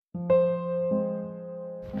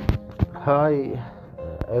Hi,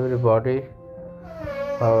 everybody.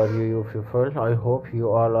 How are you people? I hope you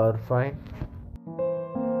all are fine.